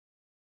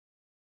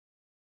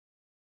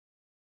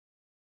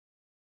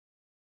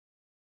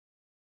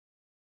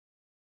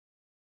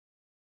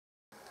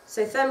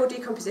So thermal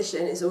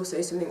decomposition is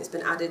also something that's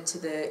been added to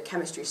the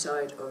chemistry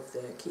side of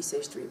the Key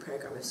Stage 3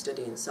 programme of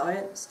study in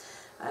science.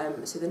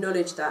 So the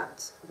knowledge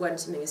that when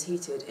something is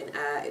heated in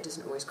air it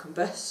doesn't always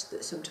combust,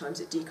 that sometimes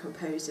it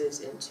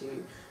decomposes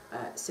into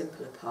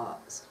simpler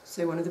parts.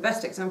 So one of the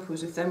best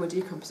examples of thermal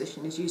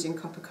decomposition is using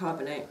copper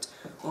carbonate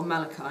or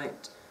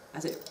malachite,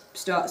 as it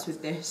starts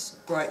with this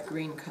bright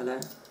green colour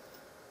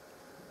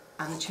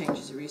and the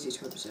changes are easy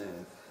to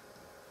observe.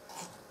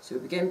 So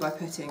we'll begin by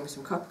putting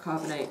some copper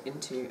carbonate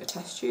into a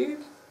test tube.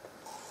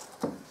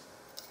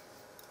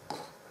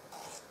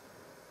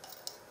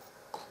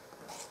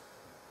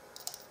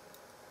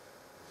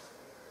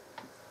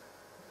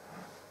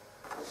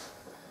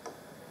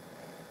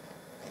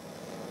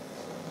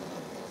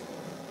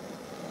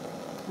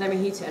 Then we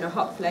heat it in a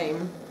hot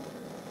flame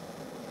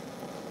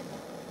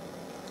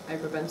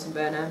over a Bunsen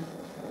burner,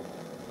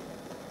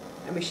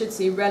 and we should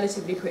see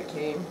relatively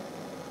quickly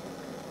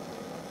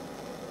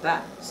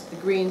that the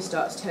green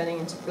starts turning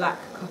into black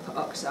copper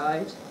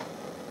oxide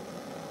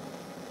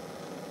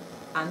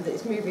and that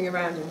it's moving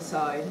around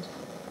inside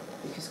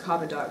because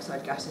carbon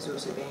dioxide gas is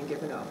also being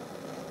given off.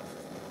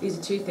 These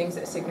are two things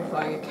that are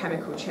signifying a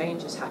chemical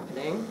change is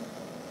happening,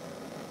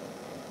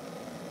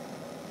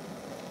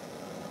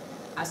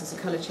 as there's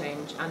a colour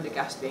change and a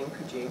gas being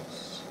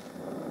produced.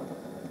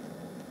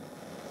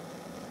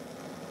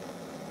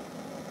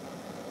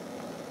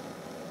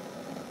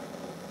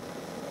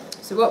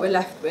 So what we're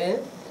left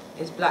with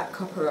is black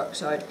copper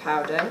oxide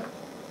powder.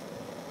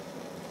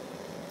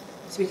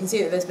 So we can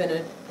see that there's been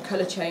a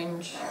colour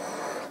change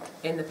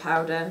in the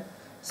powder.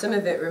 Some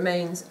of it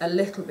remains a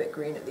little bit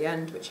green at the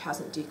end, which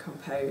hasn't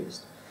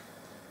decomposed.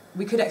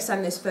 We could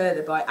extend this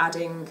further by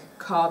adding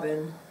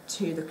carbon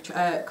to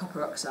the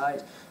copper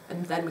oxide,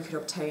 and then we could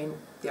obtain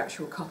the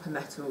actual copper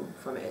metal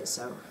from it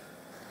itself.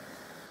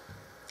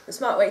 A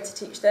smart way to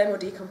teach thermal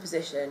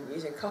decomposition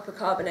using copper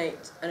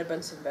carbonate and a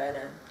Bunsen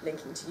burner,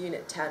 linking to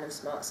Unit 10 of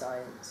Smart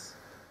Science.